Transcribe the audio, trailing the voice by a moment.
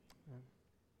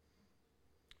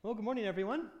Well, good morning,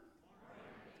 everyone.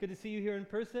 It's good to see you here in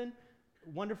person.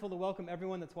 Wonderful to welcome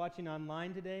everyone that's watching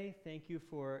online today. Thank you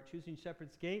for choosing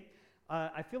Shepherd's Gate.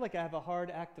 I feel like I have a hard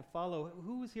act to follow.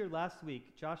 Who was here last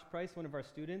week? Josh Price, one of our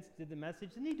students, did the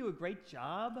message. Didn't he do a great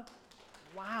job?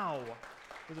 Wow.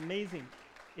 It was amazing.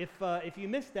 If you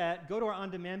missed that, go to our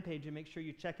on-demand page and make sure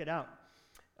you check it out.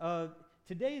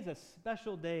 Today is a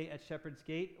special day at Shepherd's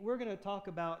Gate. We're going to talk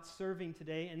about serving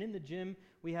today, and in the gym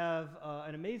we have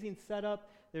an amazing setup.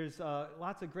 There's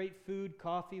lots of great food,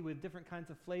 coffee with different kinds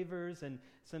of flavors, and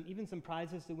even some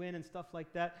prizes to win and stuff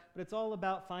like that. But it's all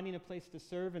about finding a place to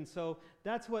serve, and so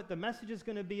that's what the message is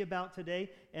going to be about today.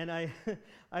 And I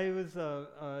was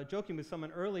joking with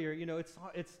someone earlier. You know,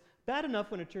 it's bad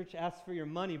enough when a church asks for your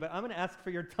money, but I'm going to ask for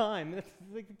your time.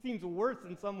 It seems worse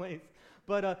in some ways.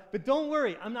 But don't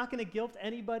worry, I'm not going to guilt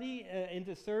anybody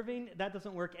into serving. That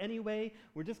doesn't work anyway.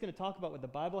 We're just going to talk about what the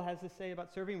Bible has to say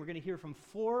about serving. We're going to hear from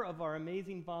 4 of our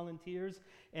amazing volunteers,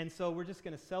 and so we're just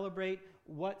going to celebrate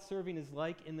what serving is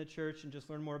like in the church and just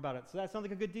learn more about it. So that sounds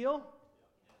like a good deal?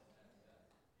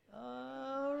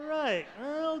 All right,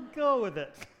 I'll go with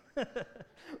it.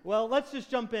 Well, let's just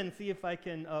jump in and see if I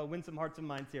can win some hearts and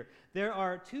minds here. There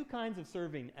are 2 kinds of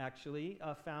serving, actually,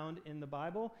 found in the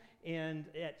Bible. And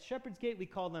at Shepherd's Gate, we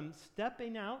call them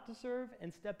stepping out to serve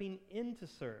and stepping in to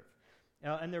serve.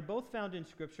 And they're both found in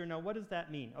Scripture. Now, what does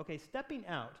that mean? Okay, stepping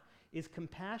out is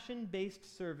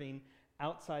compassion-based serving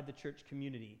outside the church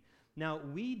community. Now,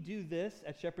 we do this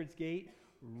at Shepherd's Gate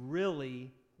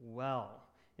really well.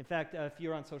 In fact, if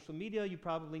you're on social media, you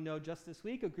probably know just this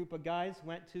week a group of guys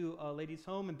went to a lady's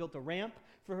home and built a ramp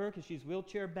for her because she's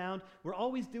wheelchair bound. We're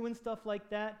always doing stuff like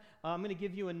that. I'm going to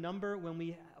give you a number when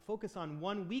we focus on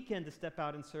one weekend to step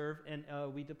out and serve, and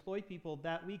we deploy people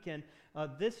that weekend.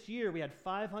 This year, we had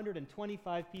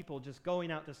 525 people just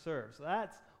going out to serve. So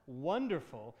that's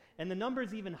wonderful. And the number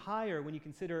is even higher when you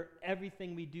consider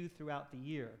everything we do throughout the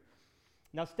year.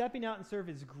 Now, stepping out and serve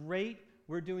is great.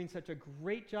 We're doing such a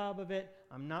great job of it.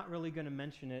 I'm not really going to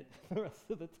mention it the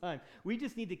rest of the time. We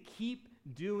just need to keep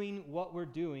doing what we're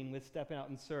doing with stepping out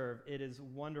and serve. It is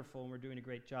wonderful, and we're doing a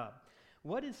great job.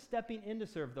 What is stepping in to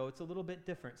serve, though? It's a little bit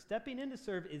different. Stepping in to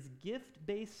serve is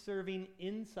gift-based serving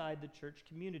inside the church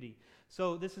community.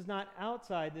 So this is not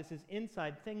outside. This is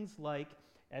inside. Things like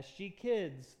SG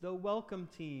Kids, the Welcome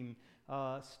Team,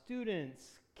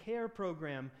 students, care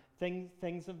program,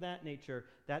 things of that nature.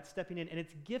 That's stepping in, and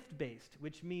it's gift-based,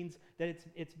 which means that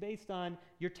it's based on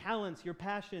your talents, your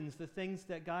passions, the things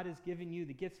that God has given you,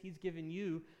 the gifts He's given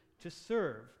you to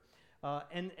serve.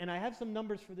 And I have some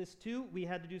numbers for this too. We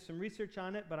had to do some research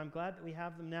on it, but I'm glad that we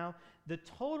have them now. The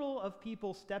total of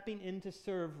people stepping in to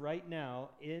serve right now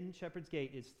in Shepherd's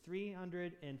Gate is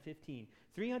 315.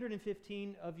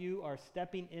 315 of you are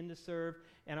stepping in to serve,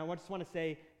 and I just want to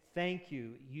say thank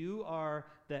you. You are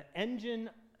the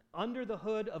engine under the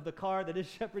hood of the car that is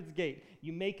Shepherd's Gate.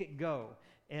 You make it go,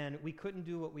 and we couldn't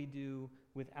do what we do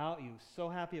without you. So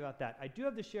happy about that. I do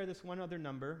have to share this one other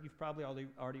number. You've probably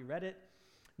already read it.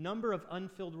 Number of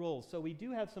unfilled roles. So we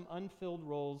do have some unfilled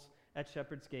roles at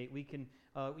Shepherd's Gate. We can,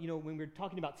 when we're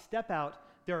talking about step out,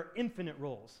 there are infinite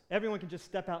roles. Everyone can just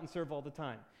step out and serve all the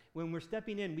time. When we're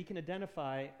stepping in, we can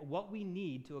identify what we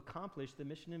need to accomplish the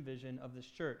mission and vision of this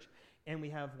church. And we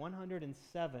have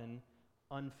 107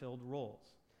 unfilled roles.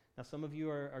 Now, some of you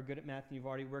are good at math and you've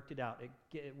already worked it out.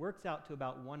 It works out to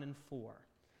about 1 in 4.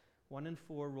 1 in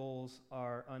 4 roles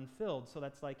are unfilled. So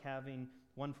that's like having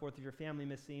 1/4 of your family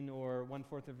missing, or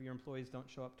 1/4 of your employees don't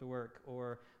show up to work,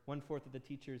 or 1/4 of the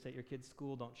teachers at your kid's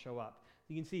school don't show up.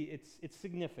 You can see it's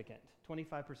significant.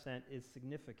 25% is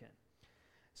significant.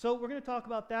 So we're going to talk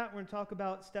about that. We're going to talk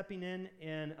about stepping in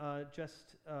and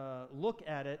just look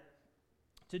at it.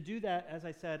 To do that, as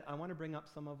I said, I want to bring up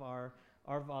some of our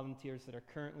volunteers that are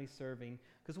currently serving.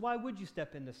 Because why would you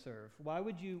step in to serve? Why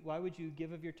would you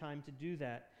give of your time to do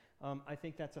that? I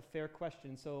think that's a fair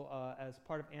question. So as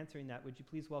part of answering that, would you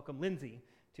please welcome Lindsay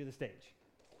to the stage?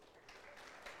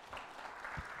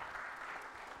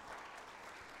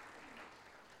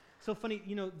 So funny,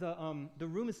 the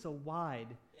room is so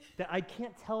wide that I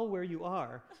can't tell where you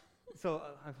are. So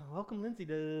welcome Lindsay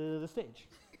to the stage.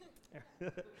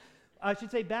 I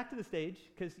should say back to the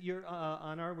stage, because you're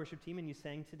on our worship team and you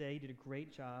sang today. You did a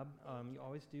great job. You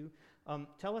always do.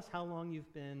 Tell us how long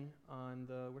you've been on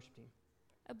the worship team.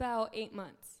 About 8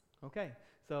 months. Okay,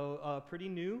 so pretty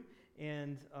new,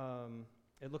 and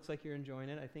it looks like you're enjoying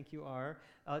it. I think you are.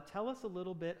 Tell us a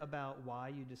little bit about why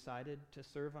you decided to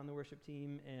serve on the worship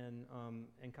team,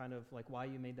 and kind of like why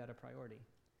you made that a priority.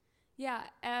 Yeah,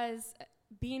 as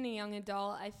being a young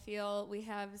adult, I feel we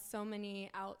have so many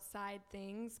outside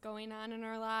things going on in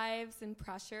our lives and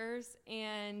pressures,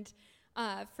 and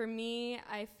For me,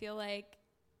 I feel like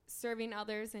serving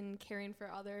others and caring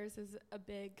for others is a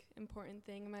big, important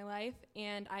thing in my life,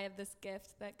 and I have this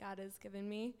gift that God has given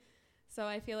me. So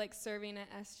I feel like serving at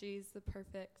SG is the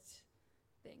perfect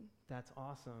thing. That's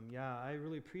awesome. Yeah, I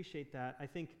really appreciate that. I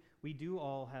think we do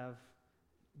all have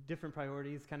different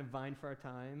priorities kind of vying for our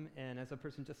time, and as a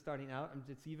person just starting out,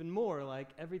 it's even more like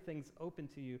everything's open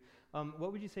to you.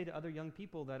 What would you say to other young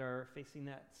people that are facing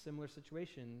that similar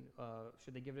situation?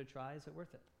 Should they give it a try? Is it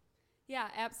worth it? Yeah,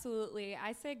 absolutely.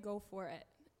 I say go for it.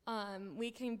 We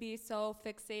can be so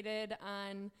fixated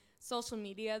on social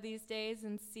media these days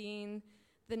and seeing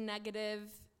the negative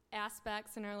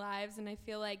aspects in our lives, and I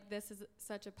feel like this is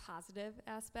such a positive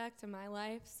aspect of my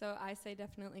life, so I say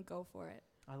definitely go for it.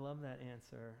 I love that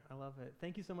answer. I love it.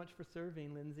 Thank you so much for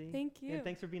serving, Lindsay. Thank you. And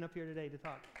thanks for being up here today to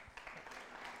talk.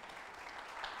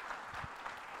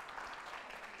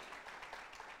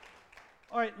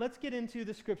 All right, let's get into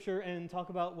the scripture and talk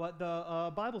about what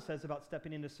the Bible says about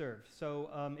stepping in to serve. So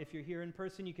if you're here in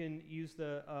person, you can use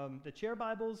the chair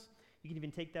Bibles. You can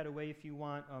even take that away if you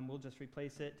want. We'll just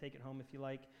replace it, take it home if you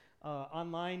like.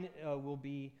 Online, we'll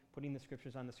be putting the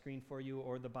scriptures on the screen for you,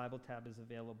 or the Bible tab is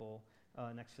available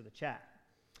next to the chat.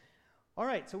 All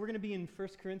right, so we're going to be in 1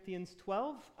 Corinthians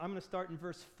 12. I'm going to start in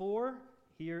verse 4.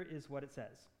 Here is what it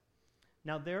says.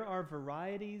 Now there are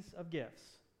varieties of gifts,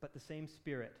 but the same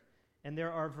Spirit. And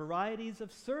there are varieties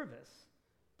of service,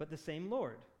 but the same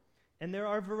Lord. And there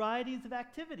are varieties of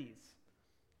activities,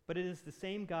 but it is the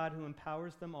same God who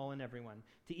empowers them all and everyone.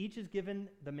 To each is given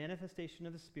the manifestation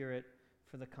of the Spirit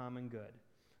for the common good.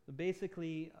 So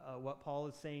basically, what Paul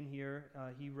is saying here,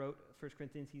 he wrote 1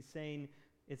 Corinthians, he's saying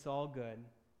it's all good.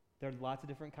 There's lots of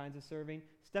different kinds of serving.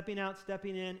 Stepping out,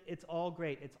 stepping in, it's all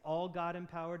great. It's all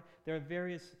God-empowered. There are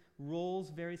various roles,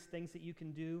 various things that you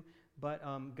can do, but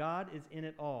God is in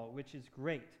it all, which is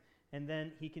great. And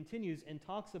then he continues and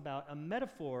talks about a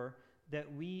metaphor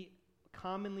that we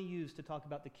commonly use to talk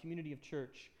about the community of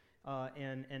church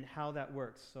and how that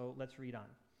works. So let's read on.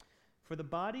 For the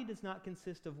body does not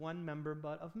consist of one member,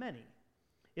 but of many.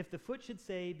 If the foot should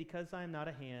say, because I am not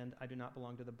a hand, I do not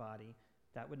belong to the body,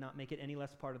 that would not make it any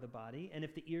less part of the body. And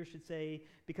if the ear should say,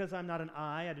 because I'm not an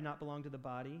eye, I do not belong to the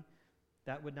body,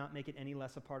 that would not make it any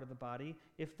less a part of the body.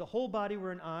 If the whole body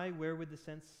were an eye, where would the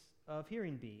sense of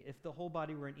hearing be? If the whole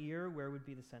body were an ear, where would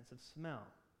be the sense of smell?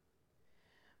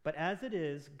 But as it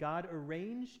is, God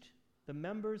arranged the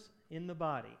members in the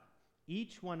body,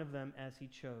 each one of them as he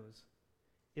chose.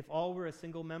 If all were a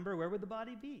single member, where would the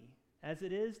body be? As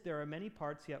it is, there are many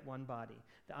parts, yet one body.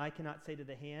 The eye cannot say to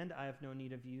the hand, I have no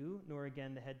need of you, nor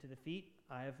again the head to the feet,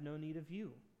 I have no need of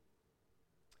you.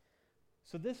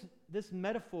 So this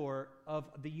metaphor of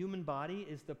the human body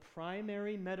is the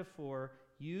primary metaphor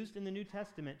used in the New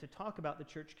Testament to talk about the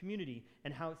church community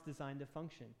and how it's designed to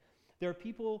function. There are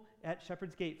people at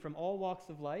Shepherd's Gate from all walks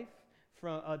of life.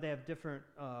 They have different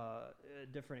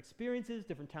experiences,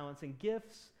 different talents and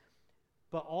gifts,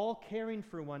 but all caring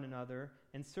for one another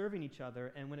and serving each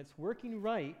other. And when it's working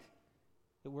right,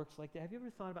 it works like that. Have you ever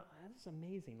thought about, that's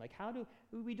amazing. Like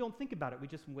we don't think about it. We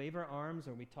just wave our arms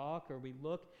or we talk or we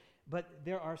look. But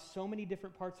there are so many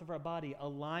different parts of our body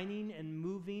aligning and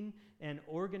moving and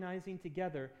organizing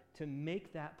together to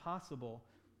make that possible.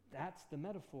 That's the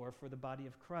metaphor for the body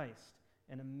of Christ.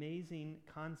 An amazing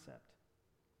concept.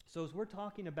 So as we're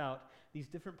talking about these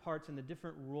different parts and the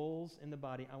different roles in the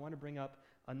body, I want to bring up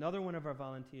another one of our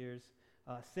volunteers,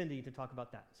 Cindy, to talk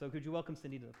about that. So could you welcome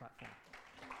Cindy to the platform?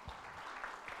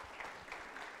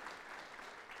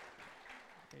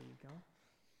 There you go.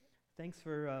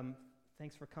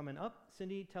 Thanks for coming up.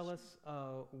 Cindy, tell us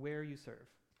where you serve.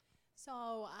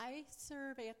 So I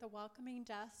serve at the welcoming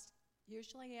desk,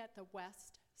 usually at the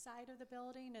west side of the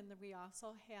building, and then we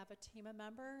also have a team of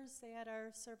members that are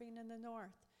serving in the north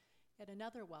at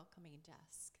another welcoming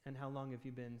desk. And how long have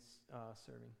you been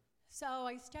serving? So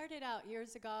I started out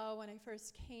years ago when I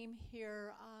first came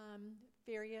here,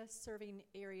 various serving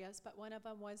areas, but one of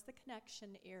them was the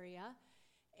connection area,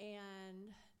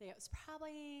 and it was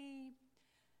probably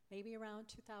maybe around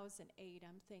 2008,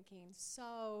 I'm thinking.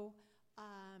 So,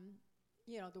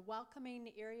 the welcoming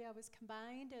area was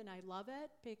combined, and I love it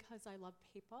because I love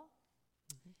people.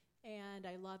 Mm-hmm. And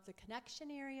I love the connection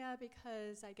area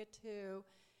because I get to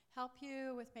help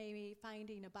you with maybe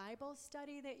finding a Bible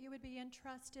study that you would be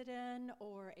interested in,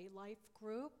 or a life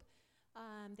group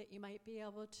that you might be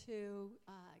able to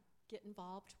get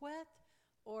involved with,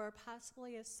 or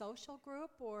possibly a social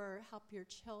group, or help your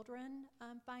children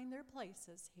find their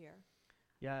places here.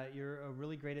 Yeah, you're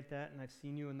really great at that, and I've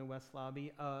seen you in the West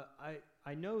Lobby.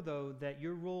 I know, though, that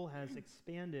your role has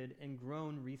expanded and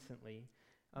grown recently,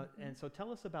 and so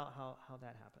tell us about how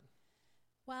that happened.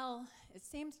 Well, it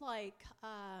seems like,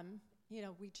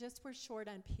 we just were short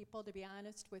on people, to be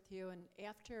honest with you. And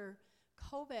after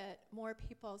COVID, more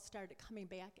people started coming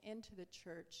back into the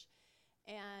church.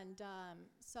 And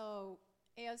so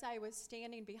as I was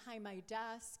standing behind my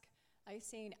desk, I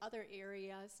seen other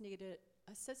areas needed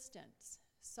assistance.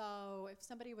 So if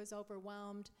somebody was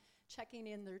overwhelmed checking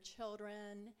in their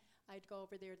children, I'd go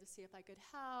over there to see if I could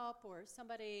help, or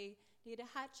somebody needed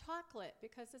hot chocolate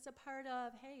because it's a part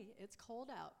of, hey, it's cold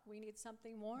out. We need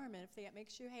something warm, and if that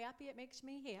makes you happy, it makes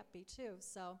me happy too.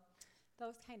 So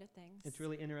those kind of things. It's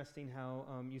really interesting how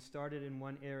you started in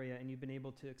one area and you've been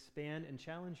able to expand and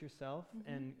challenge yourself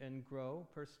and grow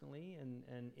personally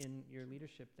and in your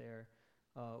leadership there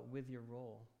with your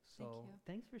role. So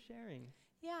thanks for sharing.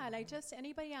 Yeah, and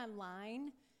anybody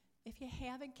online, if you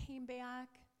haven't came back,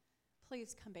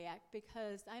 please come back,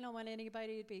 because I don't want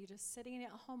anybody to be just sitting at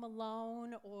home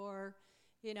alone, or,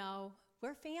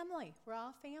 we're family. We're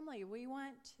all family. We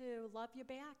want to love you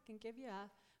back and give you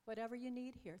whatever you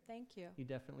need here. Thank you. You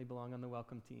definitely belong on the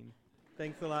welcome team.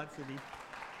 Thanks a lot, Cindy.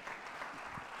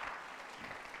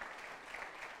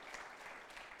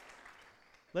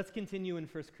 Let's continue in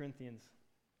 1 Corinthians.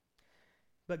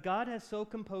 But God has so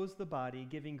composed the body,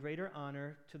 giving greater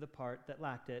honor to the part that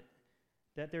lacked it,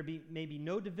 that there may be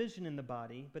no division in the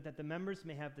body, but that the members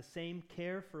may have the same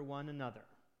care for one another.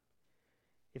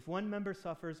 If one member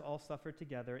suffers, all suffer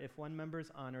together. If one member is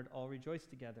honored, all rejoice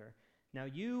together. Now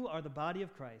you are the body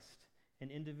of Christ, and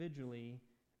individually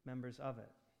members of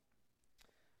it.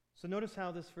 So notice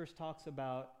how this verse talks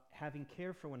about having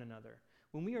care for one another.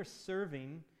 When we are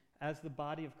serving as the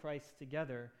body of Christ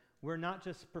together, we're not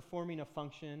just performing a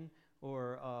function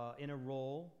or in a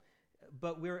role,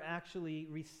 but we're actually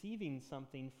receiving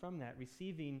something from that,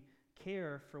 receiving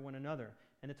care for one another.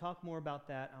 And to talk more about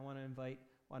that, I want to invite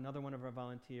another one of our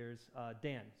volunteers,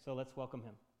 Dan. So let's welcome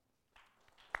him.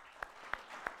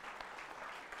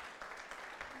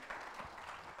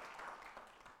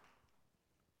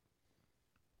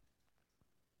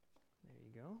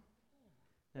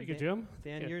 Thank you, Jim.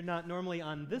 Dan, you're not normally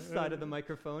on this side of the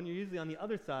microphone. You're usually on the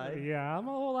other side. Yeah, I'm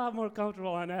a whole lot more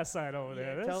comfortable on that side over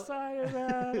there. This side,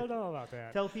 I don't know about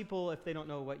that. Tell people if they don't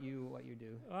know what you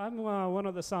do. I'm one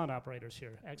of the sound operators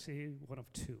here. Actually, one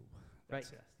of two. Right.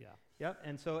 Yeah. Yep.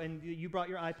 And you brought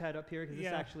your iPad up here because this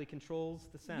actually controls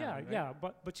the sound. Yeah, right? yeah.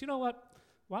 But you know what?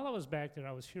 While I was back there,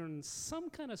 I was hearing some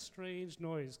kind of strange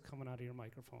noise coming out of your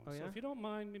microphone. Oh, yeah? So if you don't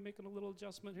mind me making a little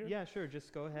adjustment here. Yeah, sure.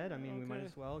 Just go ahead. I mean, we might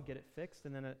as well get it fixed.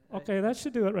 And then okay, that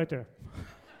should do it right there.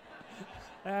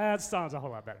 That sounds a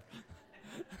whole lot better.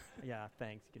 Yeah,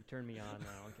 thanks. You can turn me on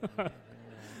now. Okay.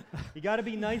 You got to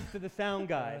be nice to the sound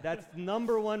guy. That's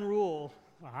number one rule.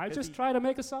 I just try to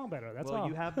make it sound better, that's all. Well,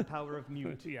 you have the power of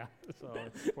mute. Yeah. So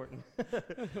it's important.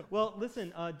 Well,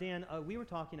 listen, Dan, we were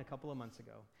talking a couple of months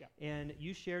ago, and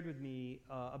you shared with me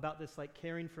about this like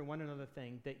caring for one another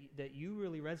thing, that you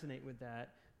really resonate with that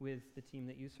with the team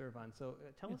that you serve on. So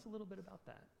tell us a little bit about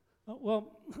that.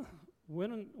 Well,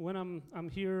 when I'm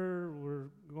here, we're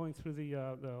going through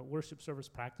the worship service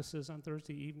practices on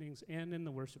Thursday evenings and in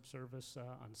the worship service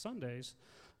on Sundays.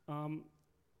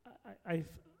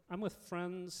 I'm with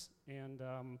friends and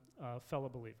fellow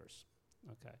believers,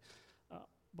 okay?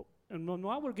 And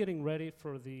while we're getting ready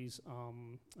for these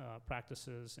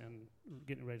practices and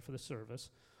getting ready for the service,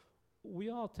 we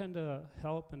all tend to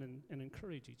help and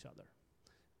encourage each other.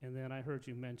 And then I heard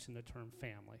you mention the term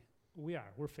family.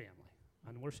 We're family.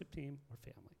 On the worship team,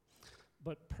 we're family.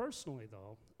 But personally,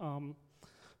 though,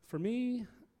 for me,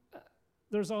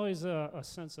 there's always a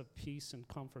sense of peace and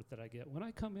comfort that I get. When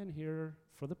I come in here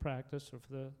for the practice or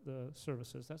for the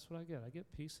services, that's what I get. I get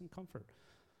peace and comfort.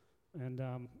 And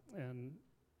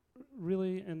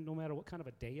really, and no matter what kind of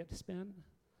a day it's been,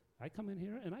 I come in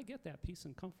here and I get that peace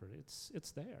and comfort.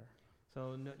 It's there.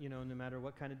 So, no matter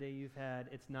what kind of day you've had,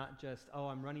 it's not just,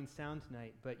 I'm running sound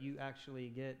tonight, but you actually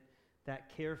get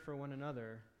that care for one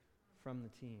another from the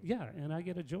team. Yeah, and I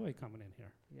get a joy coming in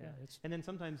here. Yeah, and then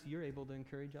sometimes you're able to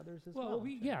encourage others as well.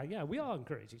 Well, we all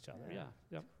encourage each other. Yeah,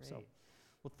 yep. So,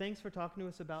 well, thanks for talking to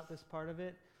us about this part of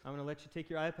it. I'm going to let you take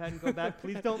your iPad and go back.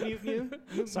 Please don't mute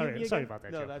me. Sorry about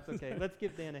that. No, Joe. That's okay. Let's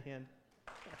give Dan a hand.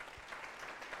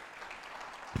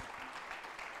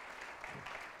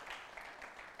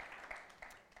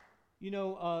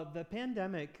 The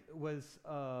pandemic was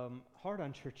hard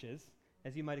on churches,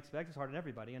 as you might expect. It's hard on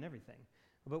everybody and everything.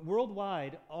 But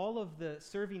worldwide, all of the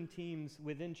serving teams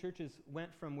within churches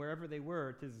went from wherever they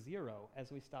were to zero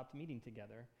as we stopped meeting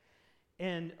together.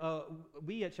 And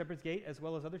we at Shepherd's Gate, as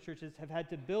well as other churches, have had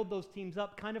to build those teams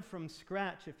up kind of from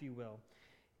scratch, if you will.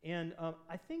 And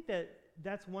I think that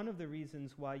that's one of the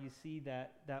reasons why you see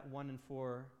that 1 in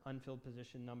 4 unfilled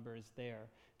position number is there,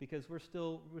 because we're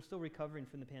still recovering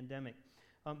from the pandemic.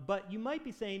 But you might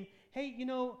be saying, hey,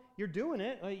 you're doing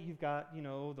it. You've got,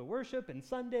 the worship and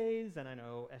Sundays, and I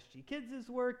know SG Kids is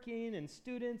working, and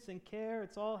students and care,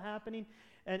 it's all happening.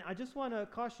 And I just want to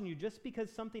caution you, just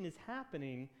because something is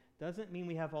happening doesn't mean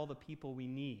we have all the people we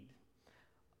need.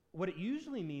 What it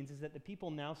usually means is that the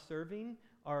people now serving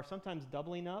are sometimes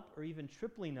doubling up or even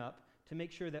tripling up to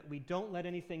make sure that we don't let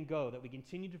anything go, that we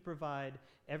continue to provide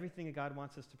everything that God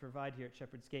wants us to provide here at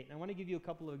Shepherd's Gate. And I want to give you a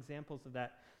couple of examples of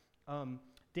that.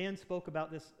 Dan spoke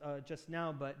about this just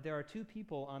now, but there are 2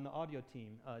 people on the audio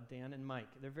team, Dan and Mike.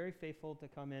 They're very faithful to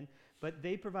come in, but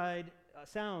they provide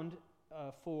sound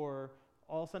for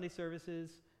all Sunday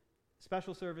services,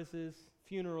 special services,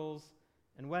 funerals,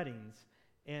 and weddings.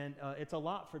 And it's a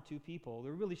lot for 2 people.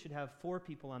 We really should have 4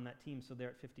 people on that team, so they're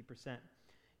at 50%.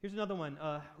 Here's another one.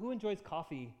 Who enjoys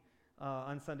coffee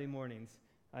on Sunday mornings?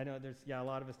 I know a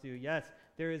lot of us do. Yes,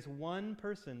 there is one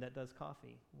person that does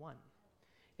coffee. One.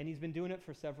 And he's been doing it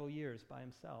for several years by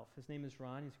himself. His name is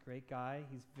Ron. He's a great guy.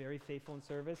 He's very faithful in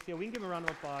service. Yeah, we can give him a round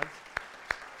of applause.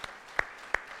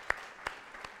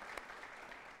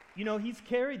 He's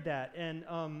carried that,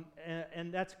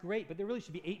 and that's great, but there really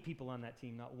should be 8 people on that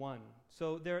team, not 1.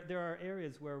 So there are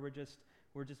areas where we're just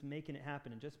making it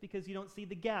happen. And just because you don't see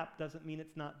the gap doesn't mean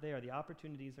it's not there. The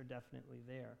opportunities are definitely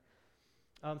there.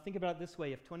 Think about it this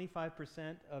way. If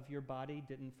 25% of your body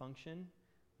didn't function,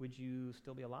 would you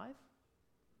still be alive?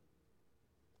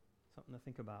 Something to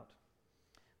think about.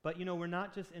 But, we're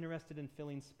not just interested in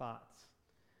filling spots.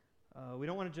 We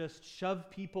don't want to just shove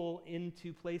people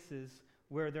into places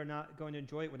where they're not going to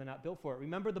enjoy it, where they're not built for it.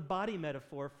 Remember the body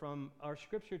metaphor from our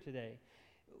scripture today.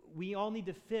 We all need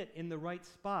to fit in the right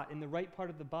spot, in the right part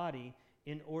of the body,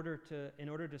 in order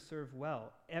to serve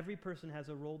well. Every person has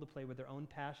a role to play with their own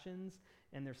passions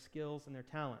and their skills and their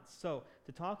talents. So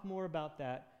to talk more about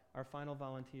that, our final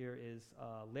volunteer is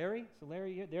Larry. So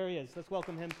Larry, there he is. Let's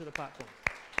welcome him to the platform.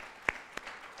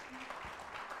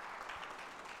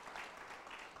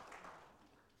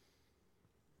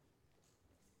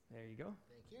 There you go.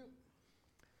 Thank you.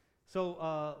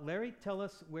 So Larry, tell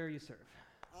us where you serve.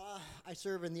 I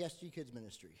serve in the SG Kids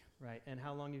ministry. Right, and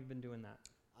how long have you been doing that?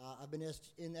 I've been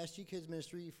in SG Kids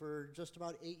ministry for just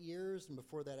about 8 years, and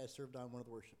before that I served on one of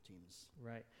the worship teams.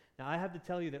 Right. Now I have to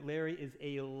tell you that Larry is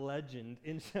a legend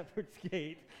in Shepherd's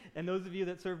Gate, and those of you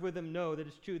that serve with him know that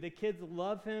it's true. The kids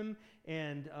love him,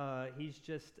 and he's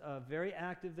just very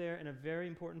active there and a very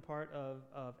important part of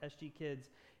SG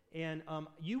Kids. And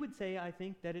you would say, I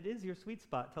think, that it is your sweet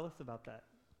spot. Tell us about that.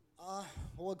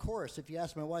 Well, of course, if you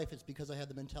ask my wife, it's because I had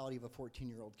the mentality of a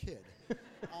 14-year-old kid.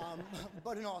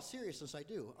 But in all seriousness, I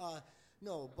do.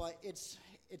 No, but it's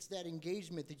that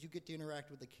engagement that you get to interact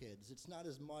with the kids. It's not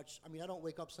as much, I don't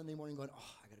wake up Sunday morning going,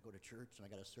 I got to go to church and I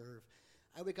got to serve.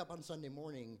 I wake up on Sunday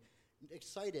morning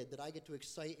excited that I get to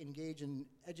excite, engage, and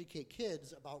educate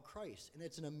kids about Christ. And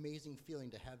it's an amazing feeling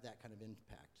to have that kind of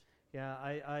impact. Yeah,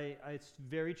 it's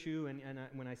very true, and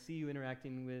when I see you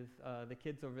interacting with the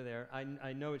kids over there,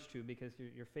 I know it's true because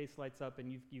your face lights up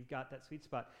and you've got that sweet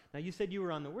spot. Now, you said you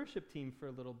were on the worship team for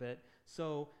a little bit,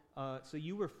 so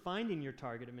you were finding your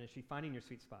target of ministry, finding your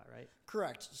sweet spot, right?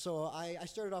 Correct. So I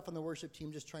started off on the worship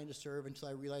team just trying to serve until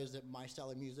I realized that my style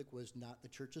of music was not the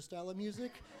church's style of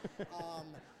music.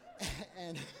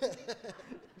 And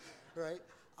right?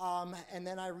 And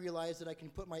then I realized that I can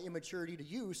put my immaturity to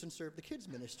use and serve the kids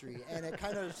ministry, and it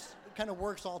kind of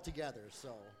works all together.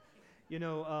 So,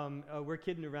 we're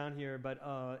kidding around here, but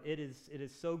it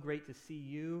is so great to see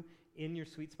you in your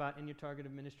sweet spot, in your target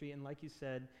of ministry, and like you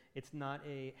said, it's not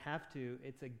a have to,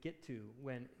 it's a get to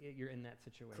when you're in that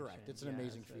situation. Correct. It's an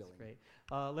amazing feeling. That's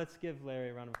great. Let's give Larry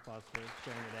a round of applause for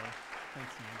sharing today.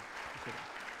 Thanks, man. Appreciate it.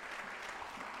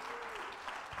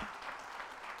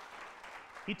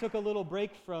 He took a little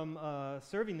break from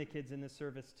serving the kids in this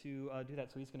service to do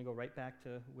that, so he's going to go right back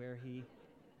to where he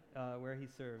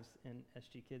serves in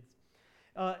SG Kids.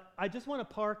 I just want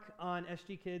to park on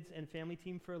SG Kids and Family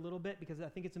Team for a little bit because I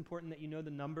think it's important that you know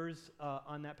the numbers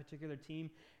on that particular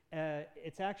team.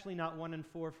 It's actually not 1 in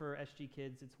 4 for SG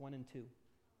Kids, it's 1 in 2.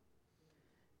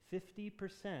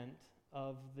 50%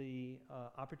 of the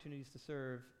opportunities to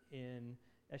serve in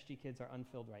SG Kids are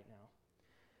unfilled right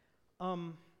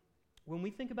now. When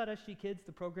we think about SG Kids,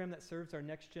 the program that serves our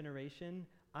next generation,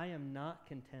 I am not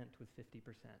content with 50%.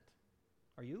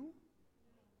 Are you?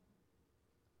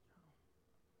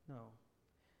 No.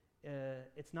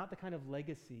 It's not the kind of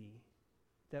legacy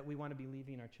that we want to be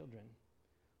leaving our children.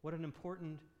 What an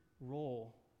important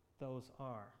role those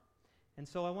are. And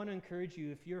so I want to encourage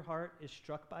you, if your heart is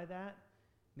struck by that,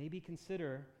 maybe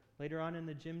consider later on in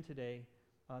the gym today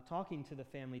talking to the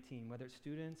family team, whether it's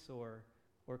students or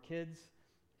kids,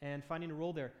 and finding a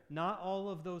role there. Not all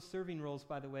of those serving roles,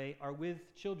 by the way, are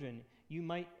with children. You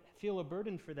might feel a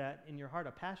burden for that in your heart,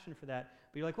 a passion for that,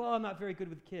 but you're like, well, I'm not very good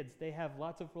with kids. They have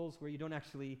lots of roles where you don't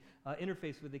actually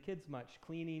interface with the kids much.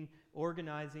 Cleaning,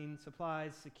 organizing,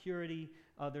 supplies, security.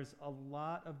 There's a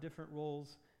lot of different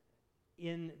roles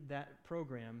in that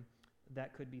program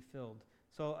that could be filled.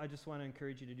 So I just want to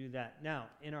encourage you to do that. Now,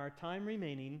 in our time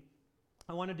remaining,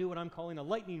 I want to do what I'm calling a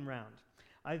lightning round.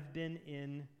 I've been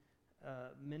in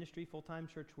ministry, full-time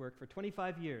church work for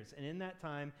 25 years, and in that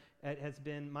time, it has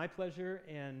been my pleasure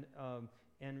and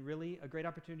really a great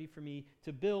opportunity for me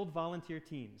to build volunteer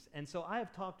teams. And so I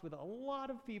have talked with a lot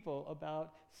of people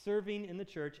about serving in the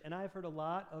church, and I have heard a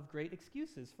lot of great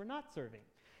excuses for not serving.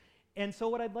 And so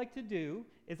what I'd like to do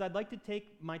is I'd like to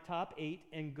take my top 8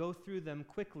 and go through them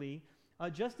quickly,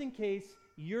 just in case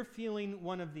you're feeling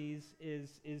one of these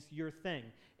is your thing.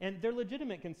 And they're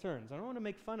legitimate concerns. I don't want to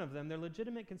make fun of them. They're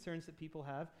legitimate concerns that people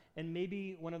have, and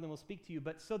maybe one of them will speak to you.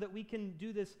 But so that we can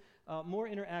do this more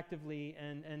interactively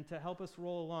and to help us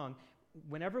roll along,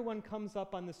 whenever one comes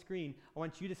up on the screen, I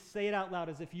want you to say it out loud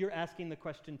as if you're asking the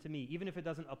question to me, even if it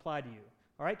doesn't apply to you.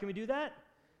 All right, can we do that?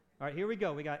 All right, here we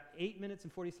go. We got 8 minutes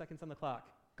and 40 seconds on the clock.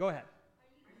 Go ahead.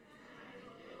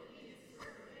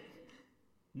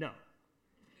 No.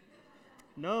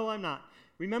 No, I'm not.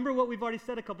 Remember what we've already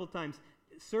said a couple of times.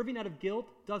 Serving out of guilt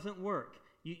doesn't work.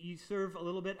 You serve a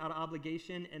little bit out of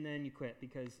obligation and then you quit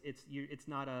because it's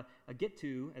not a get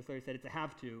to, as Larry said, it's a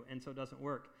have to, and so it doesn't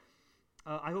work.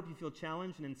 I hope you feel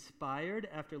challenged and inspired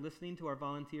after listening to our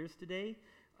volunteers today,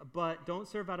 but don't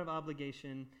serve out of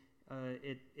obligation.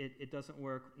 It doesn't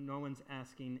work. No one's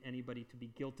asking anybody to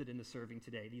be guilted into serving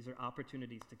today. These are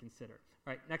opportunities to consider.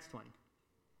 All right, next one.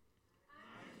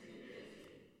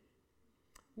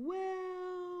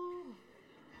 Well,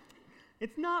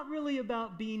 it's not really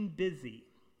about being busy.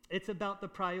 It's about the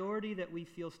priority that we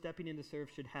feel stepping in to serve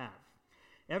should have.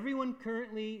 Everyone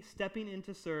currently stepping in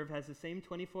to serve has the same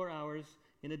 24 hours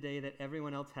in a day that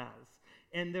everyone else has.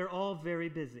 And they're all very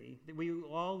busy. We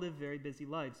all live very busy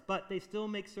lives, but they still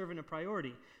make serving a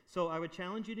priority. So I would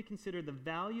challenge you to consider the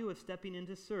value of stepping in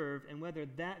to serve and whether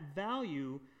that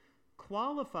value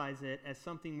qualifies it as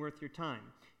something worth your time.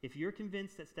 If you're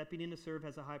convinced that stepping in to serve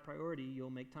has a high priority,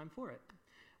 you'll make time for it.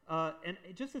 And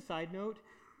just a side note,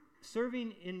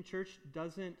 serving in church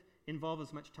doesn't involve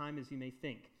as much time as you may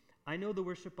think. I know the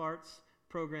worship arts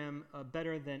program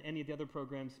better than any of the other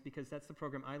programs because that's the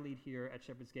program I lead here at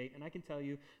Shepherd's Gate, and I can tell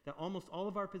you that almost all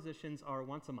of our positions are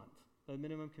once a month. The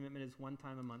minimum commitment is one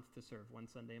time a month to serve, one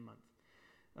Sunday a month.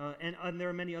 And there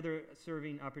are many other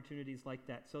serving opportunities like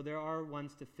that, so there are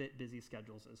ones to fit busy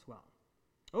schedules as well.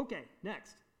 Okay,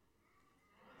 next.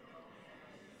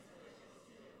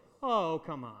 Oh,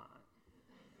 come on.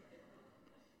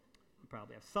 You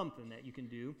probably have something that you can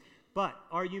do. But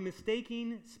are you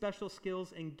mistaking special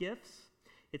skills and gifts?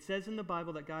 It says in the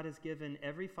Bible that God has given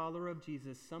every follower of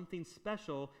Jesus something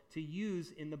special to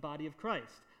use in the body of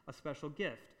Christ, a special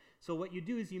gift. So what you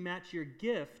do is you match your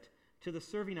gift to the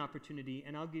serving opportunity,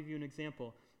 and I'll give you an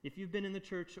example. If you've been in the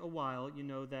church a while, you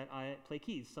know that I play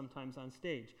keys sometimes on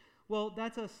stage. Well,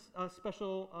 that's a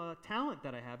special talent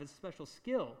that I have. It's a special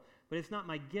skill, but it's not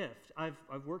my gift.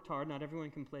 I've worked hard. Not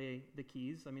everyone can play the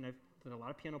keys. I mean, I've done a lot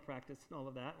of piano practice and all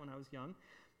of that when I was young.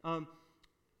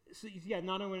 So yeah,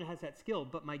 not everyone has that skill,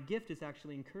 but my gift is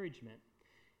actually encouragement.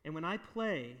 And when I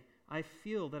play, I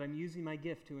feel that I'm using my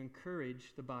gift to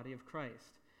encourage the body of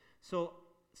Christ. So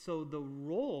the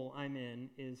role I'm in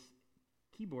is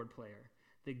keyboard player.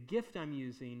 The gift I'm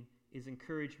using is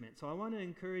encouragement. So I want to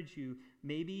encourage you,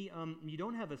 maybe you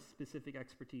don't have a specific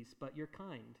expertise, but you're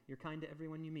kind. You're kind to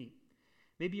everyone you meet.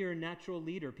 Maybe you're a natural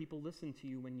leader. People listen to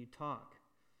you when you talk.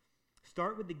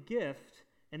 Start with the gift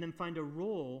and then find a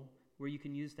role where you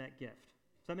can use that gift.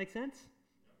 Does that make sense?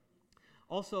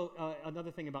 Also,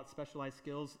 another thing about specialized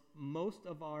skills, most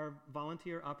of our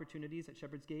volunteer opportunities at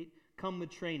Shepherd's Gate come with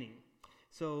training.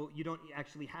 So you don't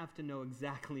actually have to know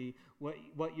exactly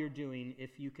what you're doing.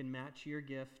 If you can match your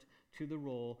gift to the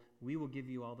role, we will give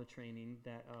you all the training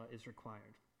that is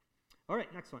required. All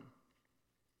right, next one.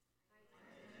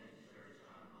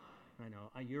 I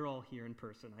know, you're all here in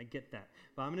person. I get that.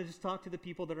 But I'm going to just talk to the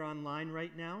people that are online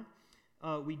right now.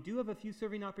 We do have a few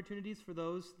serving opportunities for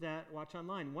those that watch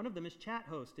online. One of them is chat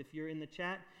host. If you're in the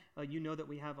chat, you know that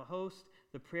we have a host.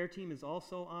 The prayer team is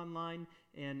also online,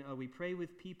 and we pray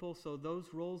with people, so those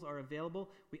roles are available.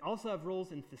 We also have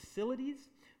roles in facilities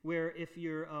where if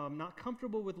you're not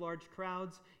comfortable with large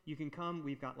crowds, you can come.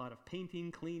 We've got a lot of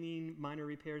painting, cleaning, minor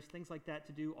repairs, things like that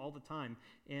to do all the time.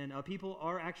 And people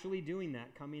are actually doing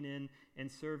that, coming in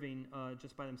and serving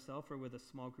just by themselves or with a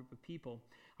small group of people.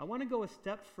 I want to go a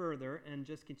step further and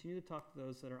just continue to talk to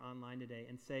those that are online today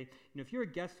and say, if you're a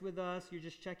guest with us, you're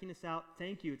just checking us out,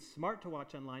 thank you. It's smart to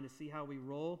watch online to see how we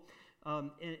roll.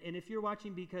 And if you're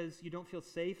watching because you don't feel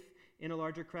safe in a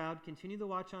larger crowd, continue to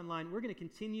watch online. We're going to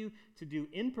continue to do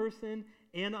in-person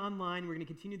and online. We're going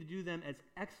to continue to do them as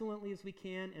excellently as we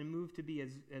can and move to be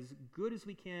as good as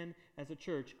we can as a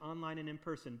church, online and in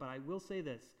person. But I will say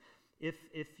this,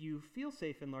 if you feel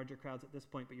safe in larger crowds at this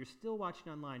point, but you're still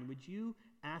watching online, would you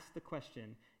ask the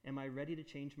question, am I ready to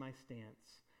change my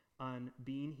stance on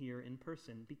being here in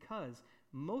person? Because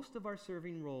most of our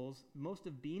serving roles, most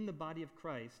of being the body of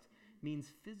Christ,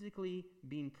 means physically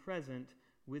being present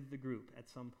with the group at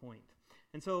some point.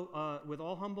 And so with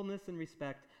all humbleness and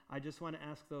respect, I just want to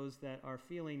ask those that are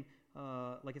feeling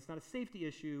like it's not a safety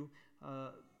issue,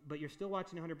 but you're still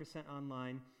watching 100%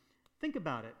 online, think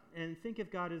about it and think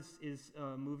if God is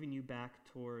moving you back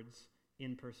towards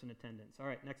in-person attendance. All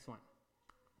right, next one.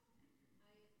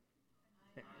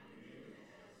 Okay.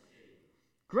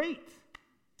 Great!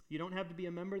 You don't have to be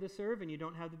a member to serve, and you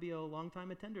don't have to be a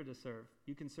long-time attender to serve.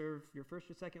 You can serve your first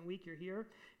or second week you're here.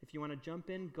 If you want to jump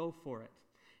in, go for it.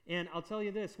 And I'll tell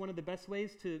you this, one of the best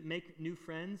ways to make new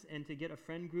friends and to get a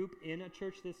friend group in a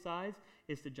church this size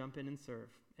is to jump in and serve.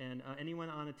 And anyone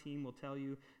on a team will tell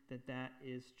you that that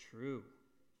is true.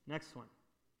 Next one.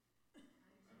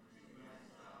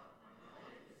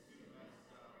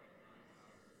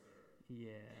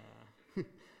 Yeah.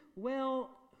 Well,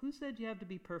 who said you have to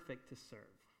be perfect to serve?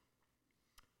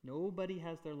 Nobody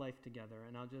has their life together,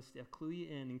 and I'll just clue you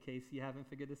in case you haven't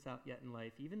figured this out yet in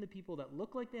life. Even the people that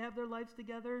look like they have their lives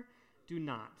together do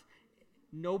not.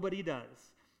 Nobody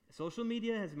does. Social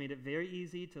media has made it very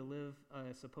easy to live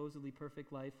a supposedly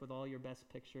perfect life with all your best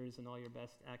pictures and all your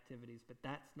best activities, but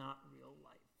that's not real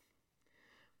life.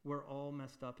 We're all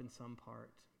messed up in some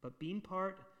part. But being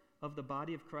part of the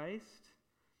body of Christ,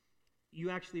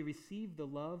 you actually receive the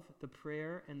love, the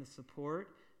prayer, and the support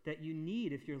that you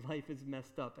need if your life is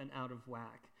messed up and out of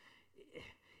whack.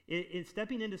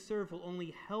 Stepping in to serve will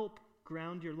only help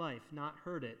ground your life, not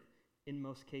hurt it in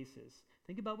most cases.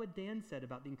 Think about what Dan said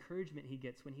about the encouragement he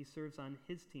gets when he serves on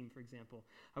his team, for example.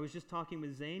 I was just talking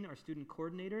with Zane, our student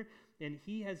coordinator, and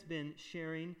he has been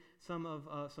sharing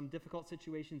some difficult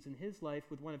situations in his life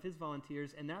with one of his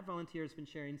volunteers, and that volunteer has been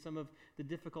sharing some of the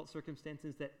difficult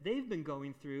circumstances that they've been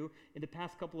going through in the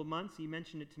past couple of months. He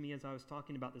mentioned it to me as I was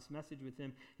talking about this message with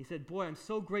him. He said, boy, I'm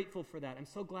so grateful for that. I'm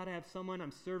so glad I have someone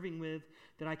I'm serving with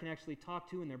that I can actually talk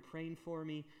to, and they're praying for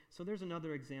me. So there's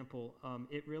another example.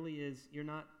 It really is, you're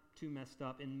not too messed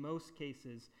up. In most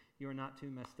cases, you're not too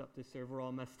messed up to serve. We're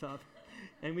all messed up.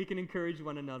 And we can encourage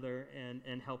one another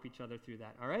and help each other through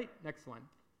that. All right, next one.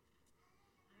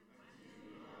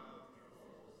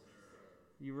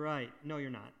 You're right. No,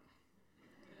 you're not.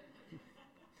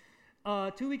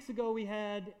 2 weeks ago, we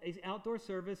had an outdoor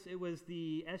service. It was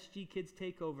the SG Kids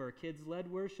Takeover. Kids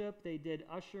led worship. They did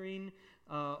ushering.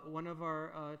 One of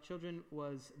our children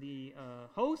was the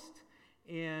host,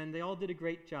 and they all did a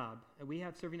great job. We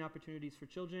have serving opportunities for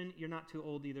children. You're not too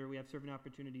old either. We have serving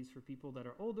opportunities for people that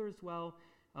are older as well.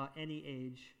 Any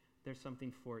age, there's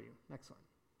something for you. Next one.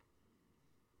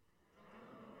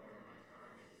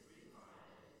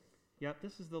 Yep,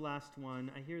 this is the last one.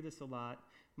 I hear this a lot.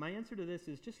 My answer to this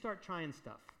is just start trying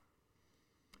stuff.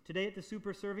 Today at the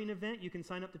Super Serving event, you can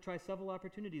sign up to try several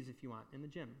opportunities if you want in the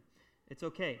gym. It's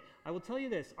okay. I will tell you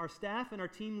this, our staff and our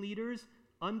team leaders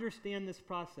understand this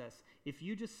process. If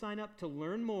you just sign up to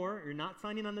learn more, you're not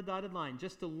signing on the dotted line,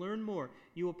 just to learn more,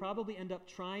 you will probably end up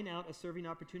trying out a serving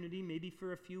opportunity maybe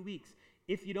for a few weeks.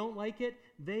 If you don't like it,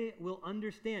 they will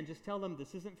understand. Just tell them,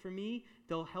 this isn't for me.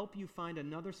 They'll help you find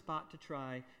another spot to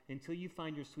try until you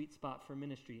find your sweet spot for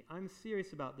ministry. I'm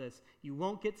serious about this. You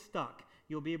won't get stuck.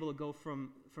 You'll be able to go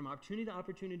from opportunity to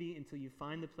opportunity until you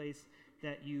find the place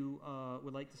that you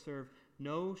would like to serve.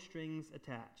 No strings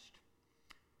attached.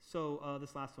 So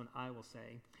this last one, I will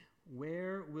say,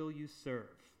 where will you serve?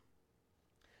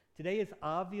 Today is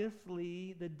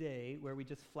obviously the day where we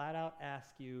just flat out ask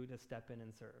you to step in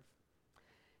and serve.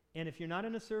 And if you're not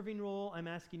in a serving role, I'm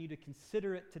asking you to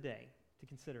consider it today, to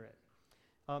consider it.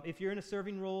 If you're in a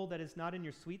serving role that is not in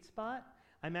your sweet spot,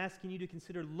 I'm asking you to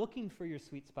consider looking for your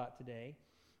sweet spot today.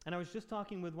 And I was just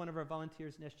talking with one of our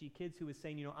volunteers in SG Kids who was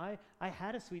saying, I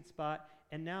had a sweet spot,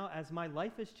 and now as my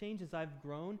life has changed, as I've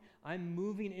grown, I'm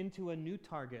moving into a new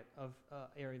target of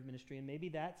area of ministry, and maybe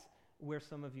that's where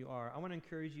some of you are. I want to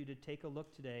encourage you to take a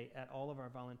look today at all of our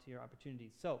volunteer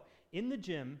opportunities. So, in the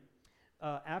gym,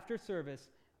 after service,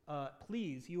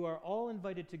 please, you are all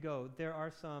invited to go. There are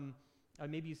some,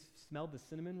 maybe you smelled the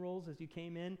cinnamon rolls as you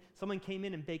came in. Someone came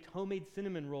in and baked homemade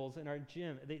cinnamon rolls in our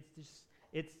gym.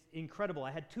 It's incredible.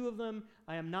 I had 2 of them.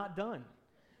 I am not done.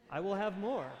 I will have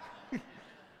more.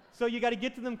 So you got to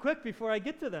get to them quick before I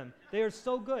get to them. They are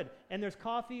so good. And there's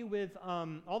coffee with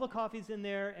all the coffees in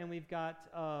there, and we've got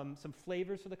some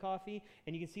flavors for the coffee.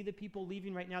 And you can see the people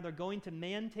leaving right now. They're going to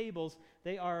man tables.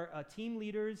 They are team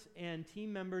leaders and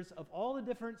team members of all the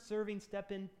different serving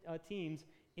step-in teams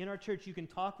in our church. You can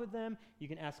talk with them. You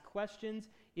can ask questions.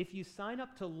 If you sign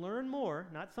up to learn more,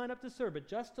 not sign up to serve, but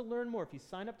just to learn more, if you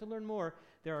sign up to learn more,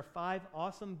 there are 5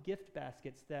 awesome gift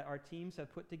baskets that our teams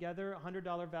have put together,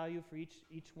 $100 value for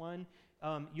each one.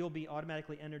 You'll be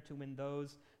automatically entered to win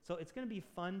those. So it's going to be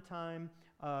a fun time.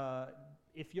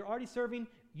 If you're already serving,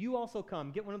 you also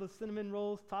come. Get one of those cinnamon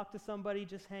rolls, talk to somebody,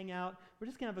 just hang out. We're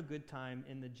just going to have a good time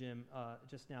in the gym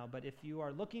just now. But if you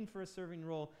are looking for a serving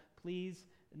role, please,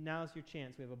 now's your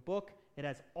chance. We have a book. It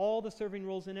has all the serving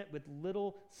roles in it with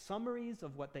little summaries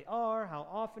of what they are, how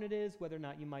often it is, whether or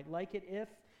not you might like it, if.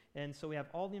 And so we have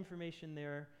all the information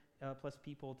there, plus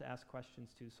people to ask questions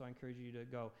to. So I encourage you to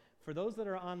go. For those that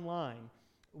are online,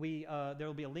 there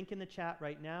will be a link in the chat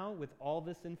right now with all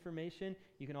this information.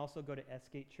 You can also go to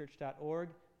sgatechurch.org,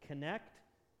 connect,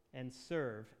 and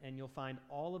serve. And you'll find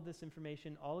all of this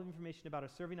information, all of the information about our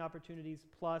serving opportunities,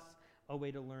 plus a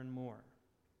way to learn more.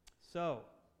 So,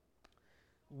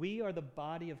 we are the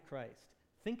body of Christ.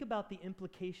 Think about the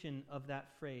implication of that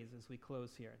phrase as we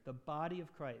close here. The body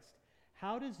of Christ.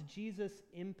 How does Jesus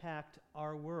impact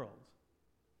our world?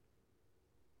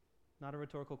 Not a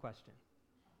rhetorical question.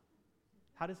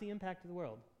 How does he impact the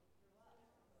world?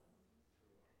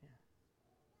 Yeah.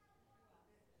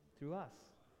 Through us.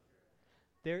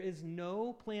 There is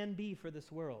no plan B for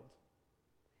this world.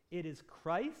 It is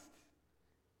Christ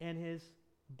and his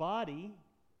body,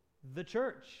 the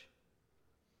church,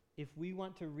 if we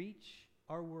want to reach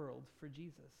our world for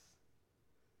Jesus.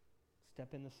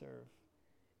 Step in to serve.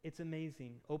 It's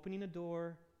amazing. Opening a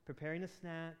door, preparing a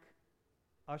snack,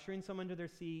 ushering someone to their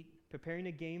seat, preparing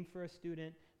a game for a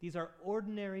student. These are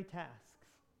ordinary tasks,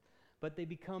 but they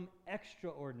become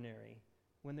extraordinary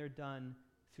when they're done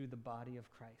through the body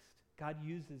of Christ. God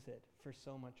uses it for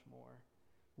so much more.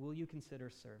 Will you consider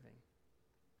serving?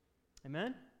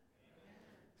 Amen?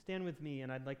 Stand with me,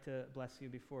 and I'd like to bless you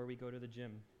before we go to the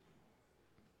gym.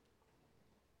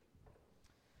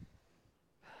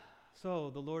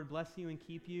 So, the Lord bless you and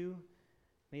keep you.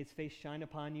 May his face shine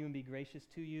upon you and be gracious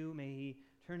to you. May he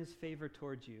turn his favor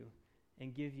towards you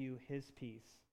and give you his peace.